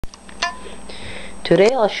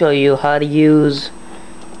Today I'll show you how to use,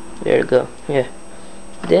 there we go, yeah,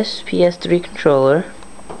 this PS3 controller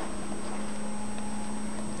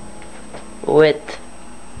with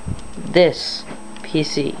this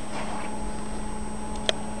PC.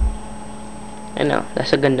 I know,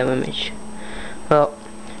 that's a Gundam image. Well,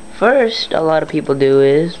 first a lot of people do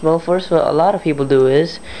is,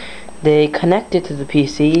 they connect it to the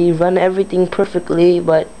PC, run everything perfectly,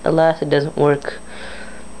 but alas it doesn't work.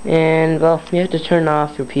 And well, you have to turn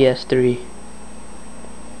off your PS3.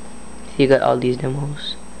 You got all these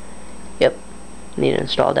demos. Yep, need to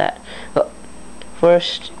install that. Well,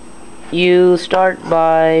 first you start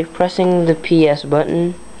by pressing the PS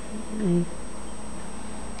button,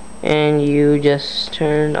 and you just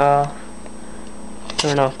turn off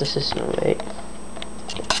the system. Right?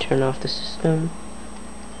 Turn off the system.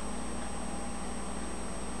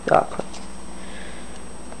 Oh,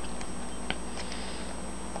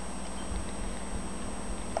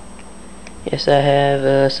 yes, I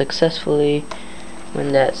have successfully,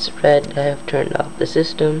 when that's red, I have turned off the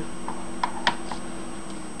system.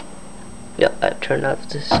 Yep, I've turned off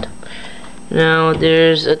the system. Now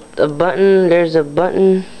there's a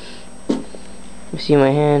button, you see my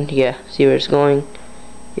hand? Yeah, see where it's going?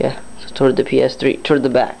 Yeah, so toward the PS3, toward the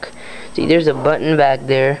back. See, there's a button back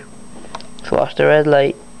there. Flash the red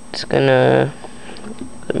light. It's gonna,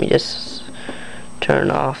 let me just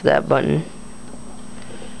turn off that button.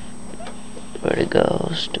 Where'd it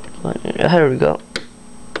go? Stupid button. Oh, here we go.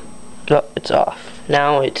 Oh, it's off.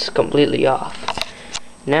 Now it's completely off.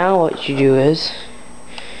 Now what you do is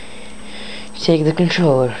you take the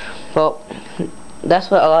controller. Well,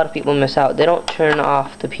 that's what a lot of people miss out. They don't turn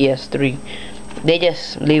off the PS3. They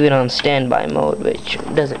just leave it on standby mode, which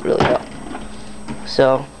doesn't really help.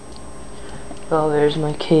 So, oh, there's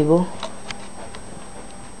my cable.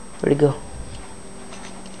 Where'd it go?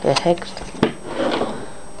 The heck?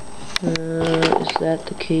 Is that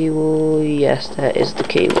the cable? Yes, that is the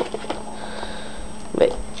cable.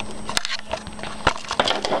 Wait.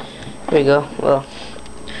 There we go. Well,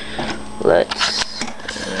 let's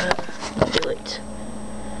do it.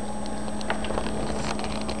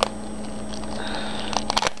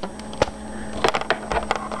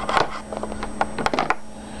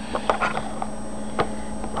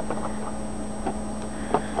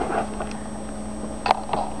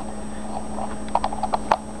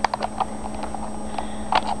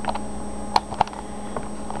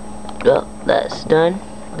 Well, that's done.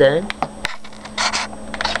 Then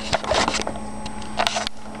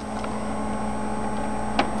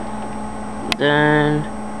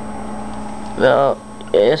well,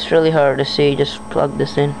 it's really hard to see. Just plug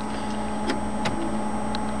this in.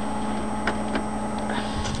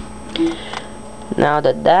 Now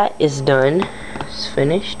that that is done, it's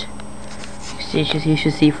finished. You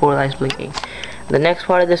should see 4 lights blinking. The next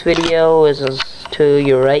part of this video is to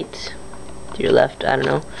your right, to your left, I don't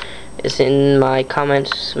know. It's in my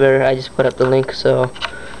comments where I just put up the link, so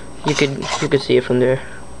you could see it from there.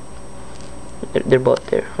 They're both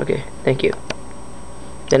there. Okay, thank you.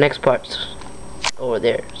 The next part's over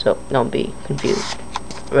there, so don't be confused.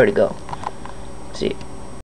 Where'd it go? See.